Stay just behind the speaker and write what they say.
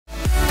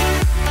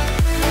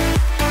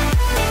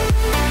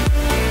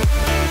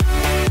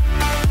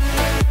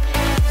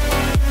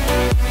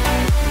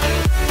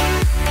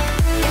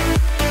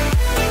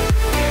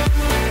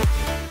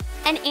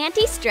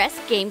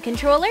de-stress game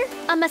controller,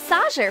 a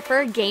massager for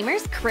a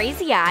gamer's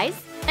crazy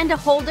eyes, and a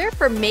holder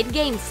for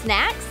mid-game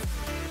snacks?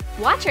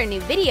 Watch our new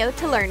video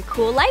to learn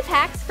cool life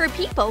hacks for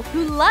people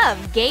who love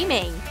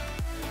gaming.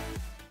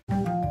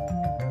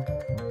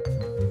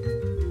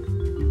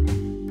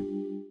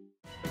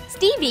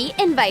 Stevie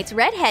invites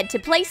Redhead to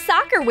play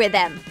soccer with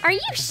him. Are you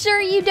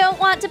sure you don't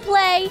want to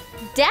play?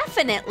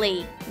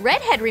 Definitely!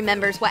 Redhead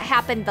remembers what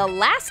happened the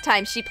last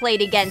time she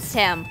played against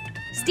him.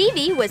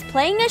 Stevie was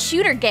playing a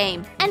shooter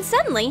game, and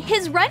suddenly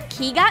his run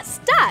key got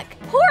stuck.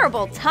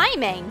 Horrible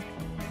timing!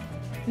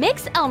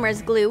 Mix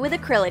Elmer's glue with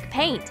acrylic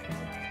paint.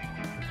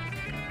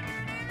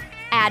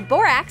 Add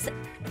borax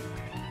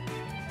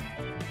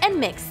and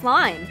mix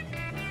slime.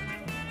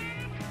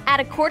 Add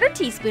a 1/4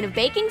 teaspoon of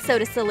baking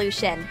soda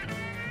solution.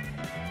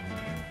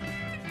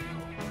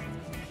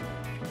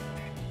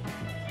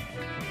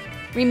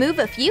 Remove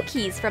a few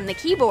keys from the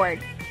keyboard.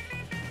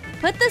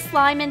 Put the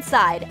slime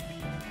inside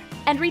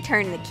and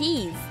return the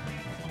keys.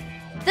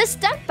 The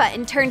stuck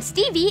button turned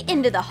Stevie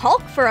into the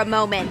Hulk for a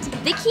moment.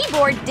 The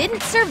keyboard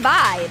didn't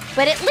survive,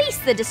 but at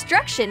least the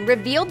destruction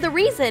revealed the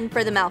reason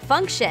for the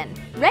malfunction.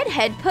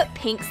 Redhead put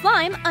pink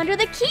slime under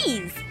the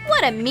keys.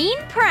 What a mean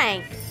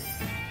prank!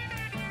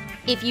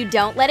 If you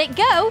don't let it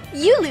go,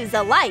 you lose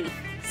a life.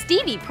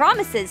 Stevie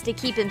promises to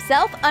keep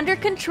himself under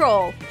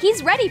control.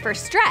 He's ready for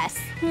stress.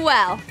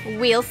 Well,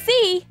 we'll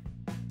see.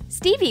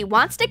 Stevie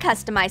wants to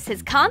customize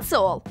his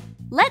console.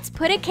 Let's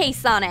put a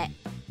case on it.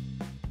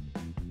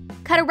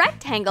 Cut a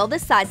rectangle the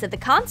size of the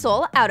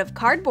console out of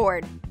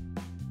cardboard.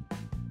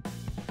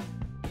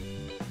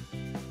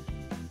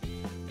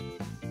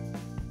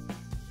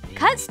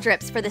 Cut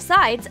strips for the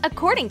sides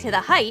according to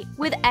the height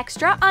with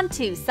extra on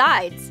 2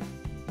 sides.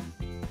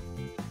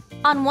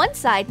 On one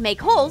side, make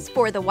holes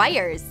for the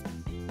wires.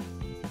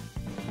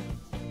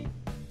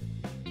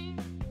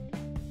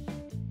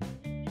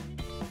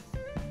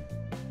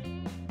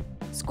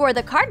 Score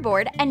the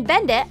cardboard and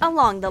bend it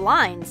along the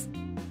lines.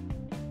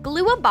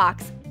 Glue a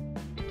box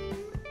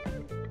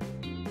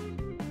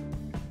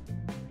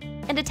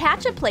and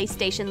attach a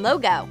PlayStation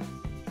logo.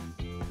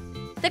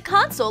 The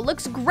console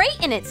looks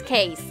great in its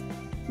case.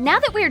 Now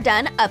that we're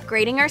done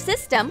upgrading our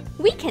system,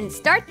 we can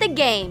start the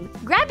game.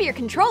 Grab your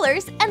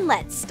controllers and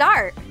let's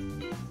start.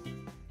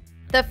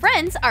 The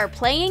friends are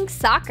playing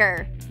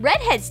soccer.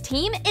 Redhead's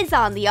team is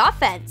on the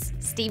offense.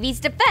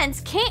 Stevie's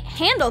defense can't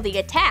handle the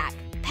attack.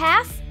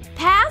 Pass,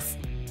 pass,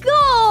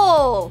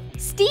 goal!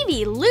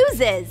 Stevie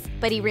loses,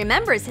 but he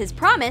remembers his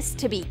promise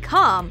to be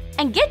calm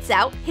and gets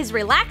out his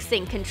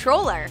relaxing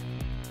controller.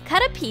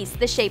 Cut a piece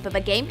the shape of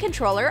a game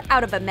controller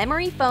out of a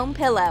memory foam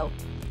pillow.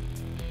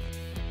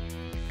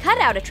 Cut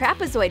out a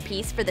trapezoid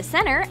piece for the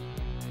center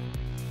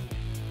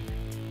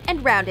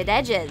and rounded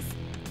edges.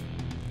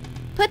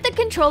 Put the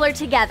controller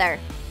together.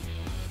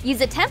 Use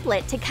a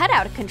template to cut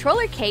out a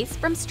controller case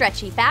from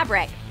stretchy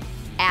fabric.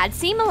 Add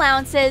seam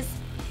allowances.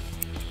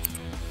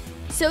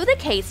 Sew the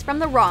case from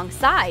the wrong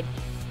side.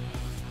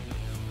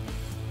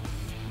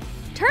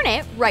 Turn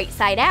it right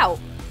side out.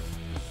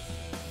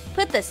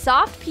 Put the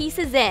soft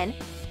pieces in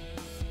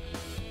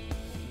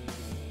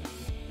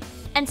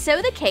and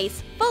sew the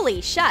case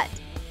fully shut.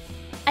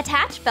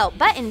 Attach felt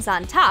buttons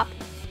on top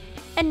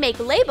and make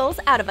labels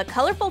out of a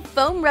colorful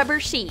foam rubber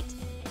sheet.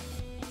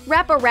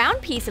 Wrap a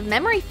round piece of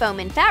memory foam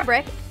in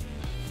fabric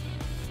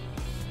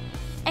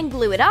and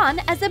glue it on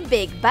as a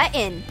big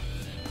button.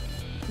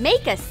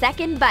 Make a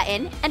second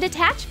button and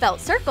attach felt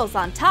circles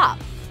on top.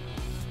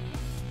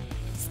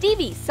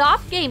 Stevie's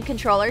soft game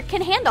controller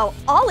can handle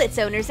all its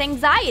owner's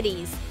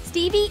anxieties.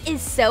 Stevie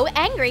is so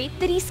angry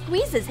that he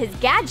squeezes his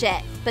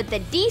gadget, but the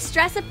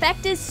de-stress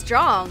effect is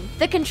strong.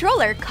 The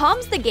controller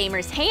calms the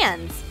gamer's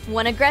hands.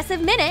 One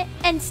aggressive minute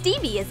and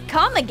Stevie is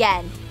calm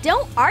again.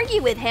 Don't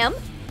argue with him.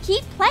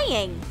 Keep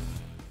playing.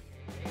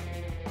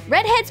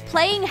 Redhead's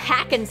playing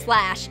hack and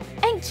slash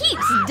and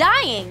keeps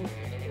dying.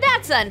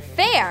 That's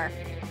unfair.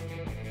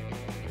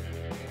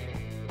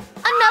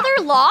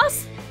 Another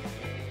loss?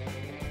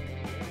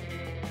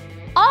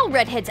 All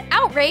Redhead's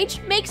outrage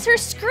makes her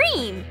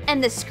scream,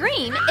 and the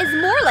scream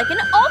is more like an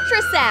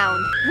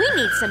ultrasound.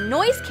 We need some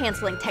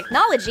noise-canceling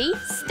technology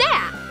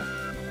stat.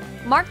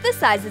 Mark the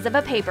sizes of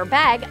a paper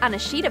bag on a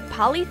sheet of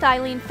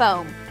polyethylene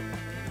foam.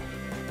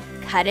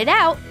 Cut it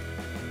out.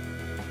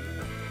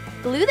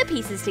 Glue the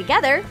pieces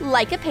together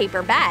like a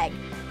paper bag.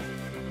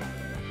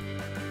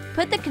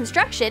 Put the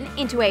construction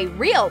into a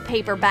real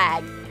paper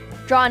bag.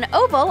 Draw an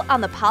oval on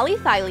the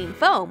polyethylene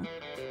foam.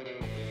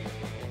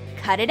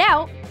 Cut it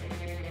out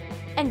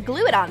and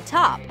glue it on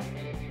top.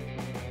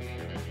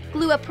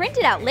 Glue a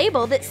printed out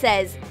label that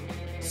says,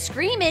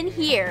 "Scream in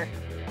here."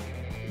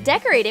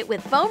 Decorate it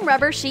with foam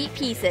rubber sheet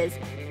pieces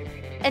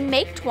and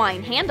make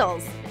twine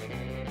handles.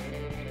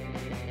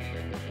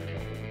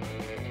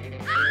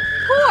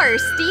 Poor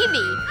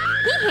Stevie!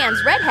 He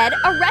hands Redhead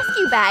a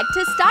rescue bag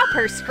to stop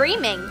her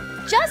screaming.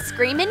 Just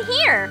scream in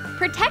here!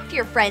 Protect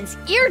your friend's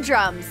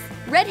eardrums!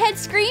 Redhead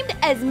screamed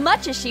as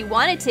much as she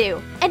wanted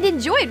to and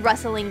enjoyed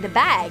rustling the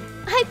bag.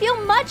 I feel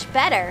much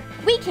better.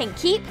 We can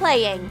keep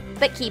playing,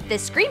 but keep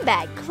this scream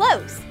bag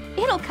close.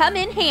 It'll come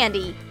in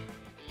handy.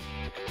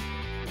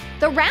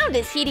 The round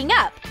is heating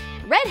up.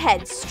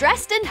 Redhead's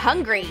stressed and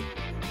hungry.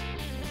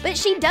 But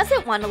she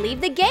doesn't want to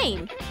leave the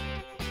game.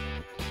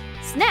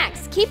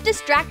 Snacks keep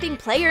distracting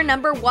player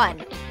number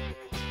 1.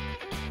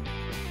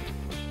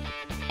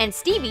 And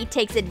Stevie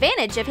takes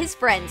advantage of his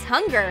friend's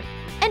hunger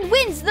and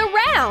wins the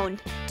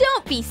round!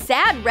 Don't be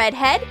sad,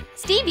 Redhead!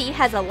 Stevie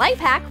has a life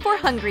hack for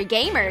hungry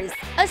gamers,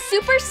 a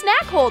super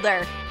snack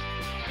holder.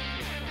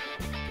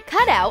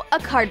 Cut out a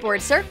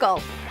cardboard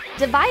circle.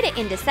 Divide it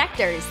into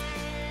sectors.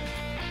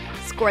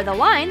 Score the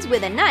lines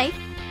with a knife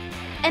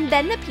and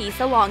bend the piece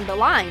along the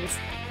lines.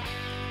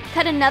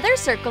 Cut another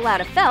circle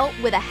out of felt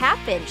with a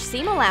 1/2-inch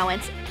seam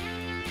allowance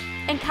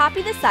and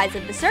copy the size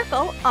of the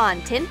circle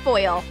on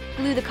tinfoil.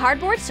 Glue the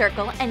cardboard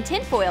circle and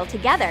tinfoil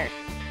together.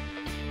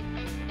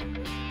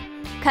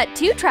 Cut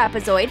 2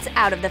 trapezoids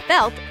out of the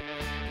felt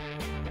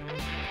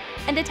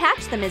and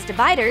attach them as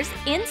dividers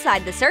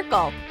inside the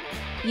circle.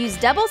 Use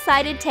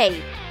double-sided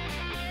tape.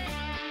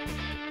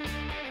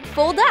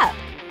 Fold up.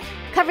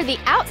 Cover the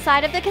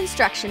outside of the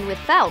construction with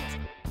felt.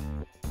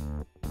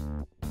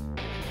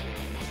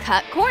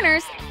 Cut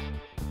corners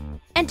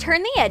and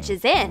turn the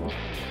edges in.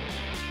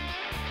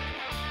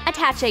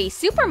 Attach a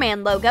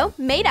Superman logo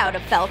made out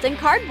of felt and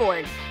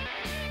cardboard.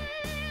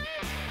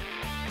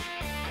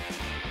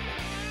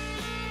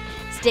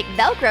 Stick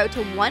Velcro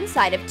to one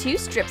side of 2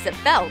 strips of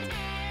felt.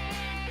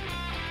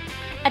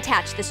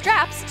 Attach the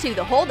straps to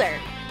the holder.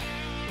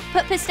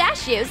 Put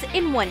pistachios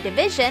in one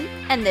division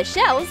and the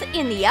shells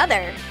in the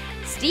other.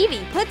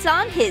 Stevie puts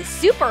on his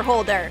super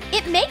holder.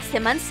 It makes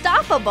him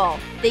unstoppable.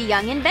 The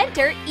young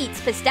inventor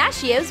eats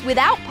pistachios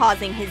without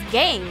pausing his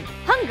game.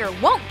 Hunger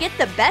won't get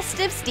the best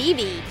of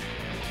Stevie.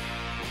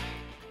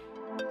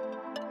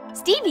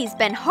 Stevie's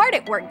been hard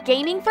at work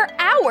gaming for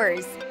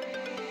hours.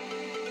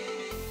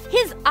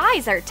 His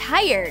eyes are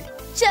tired.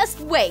 Just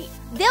wait,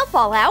 they'll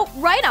fall out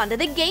right onto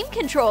the game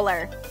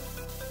controller.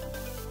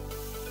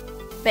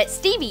 But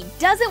Stevie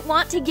doesn't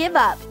want to give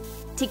up.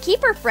 To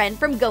keep her friend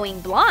from going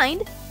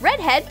blind,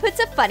 Redhead puts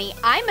a funny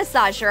eye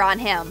massager on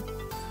him.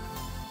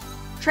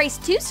 Trace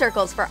 2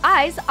 circles for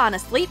eyes on a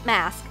sleep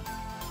mask.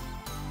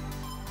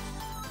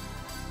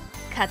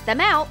 Cut them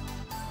out.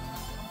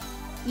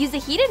 Use a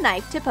heated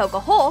knife to poke a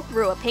hole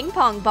through a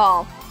ping-pong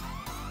ball.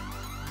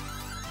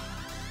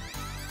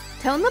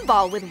 Tone the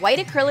ball with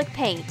white acrylic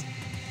paint.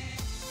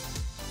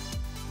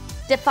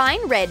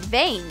 Define red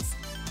veins.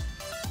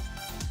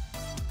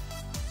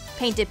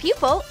 Paint a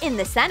pupil in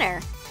the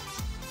center.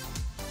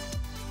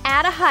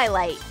 Add a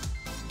highlight.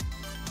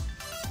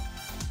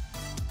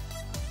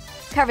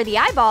 Cover the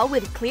eyeball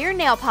with clear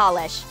nail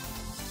polish.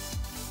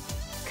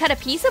 Cut a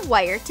piece of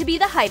wire to be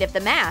the height of the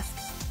mask.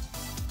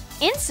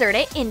 Insert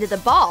it into the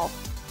ball.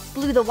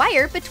 Glue the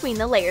wire between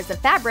the layers of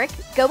fabric,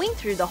 going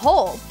through the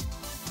hole.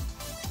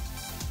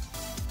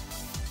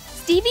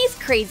 Stevie's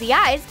crazy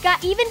eyes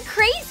got even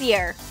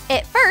crazier.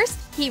 At first,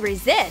 he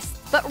resists,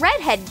 but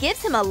Redhead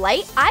gives him a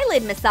light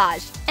eyelid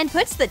massage and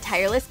puts the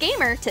tireless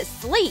gamer to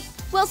sleep.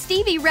 While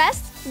Stevie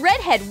rests,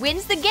 Redhead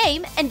wins the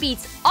game and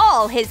beats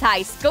all his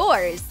high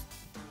scores.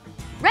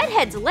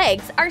 Redhead's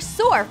legs are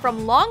sore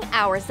from long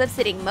hours of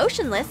sitting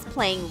motionless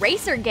playing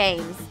racer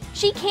games.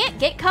 She can't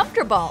get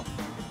comfortable.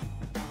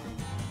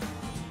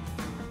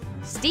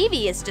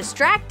 Stevie is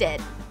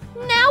distracted.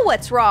 Now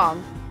what's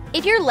wrong?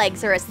 If your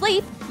legs are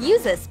asleep,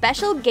 use a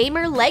special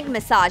gamer leg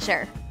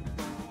massager.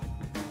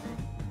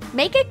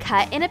 Make a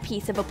cut in a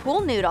piece of a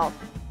pool noodle.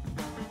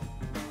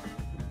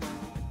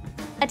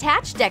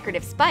 Attach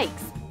decorative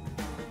spikes.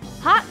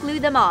 Hot glue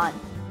them on.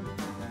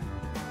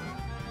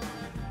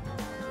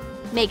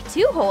 Make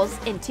 2 holes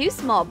in 2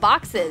 small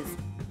boxes.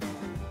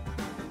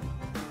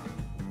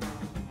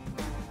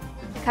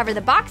 Cover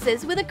the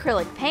boxes with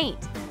acrylic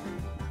paint.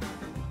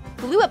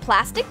 Glue a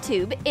plastic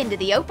tube into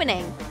the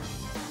opening.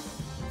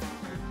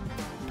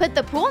 Put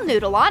the pool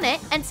noodle on it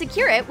and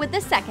secure it with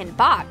the second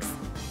box.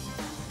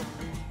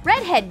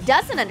 Redhead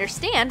doesn't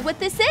understand what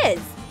this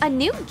is. A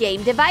new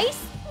game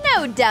device?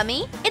 No,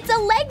 dummy, it's a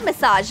leg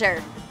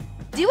massager.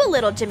 Do a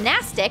little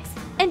gymnastics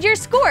and your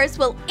scores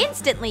will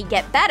instantly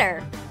get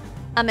better.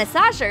 A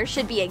massager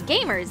should be a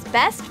gamer's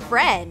best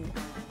friend.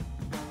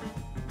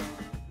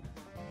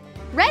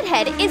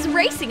 Redhead is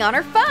racing on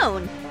her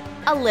phone.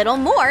 A little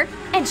more,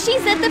 and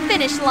she's at the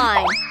finish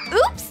line.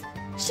 Oops!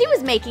 She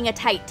was making a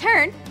tight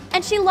turn,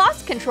 and she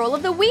lost control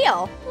of the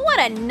wheel. What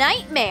a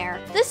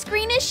nightmare! The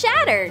screen is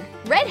shattered.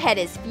 Redhead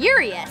is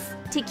furious.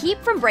 To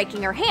keep from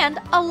breaking her hand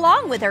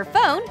along with her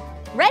phone,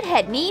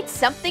 Redhead needs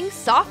something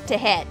soft to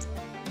hit.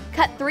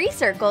 Cut 3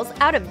 circles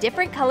out of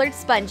different colored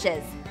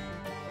sponges.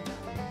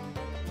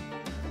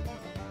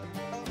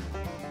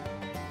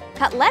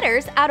 Cut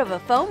letters out of a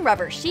foam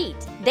rubber sheet.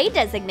 They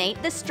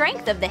designate the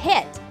strength of the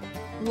hit: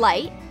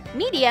 light,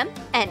 medium,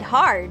 and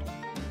hard.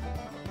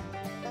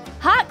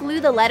 Hot glue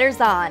the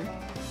letters on.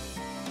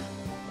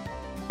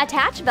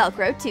 Attach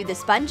Velcro to the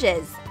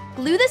sponges.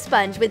 Glue the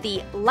sponge with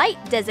the light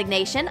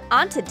designation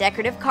onto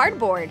decorative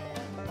cardboard.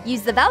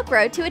 Use the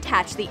Velcro to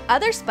attach the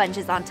other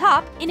sponges on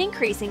top in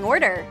increasing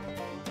order.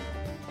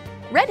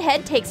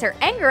 Redhead takes her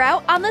anger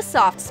out on the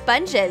soft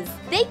sponges.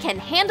 They can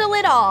handle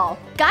it all.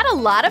 Got a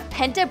lot of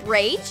pent-up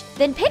rage?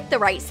 Then pick the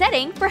right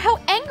setting for how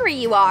angry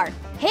you are.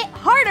 Hit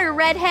harder,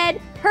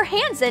 Redhead! Her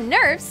hands and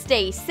nerves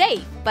stay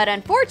safe, but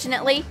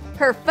unfortunately,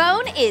 her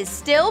phone is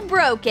still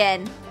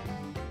broken.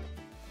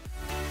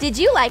 Did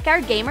you like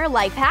our gamer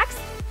life hacks?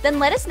 Then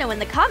let us know in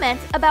the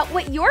comments about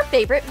what your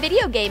favorite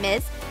video game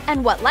is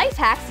and what life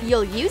hacks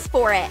you'll use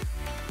for it.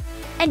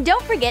 And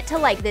don't forget to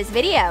like this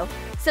video,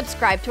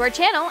 subscribe to our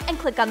channel and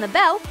click on the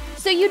bell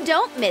so you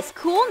don't miss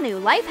cool new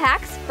life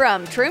hacks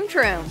from Troom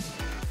Troom.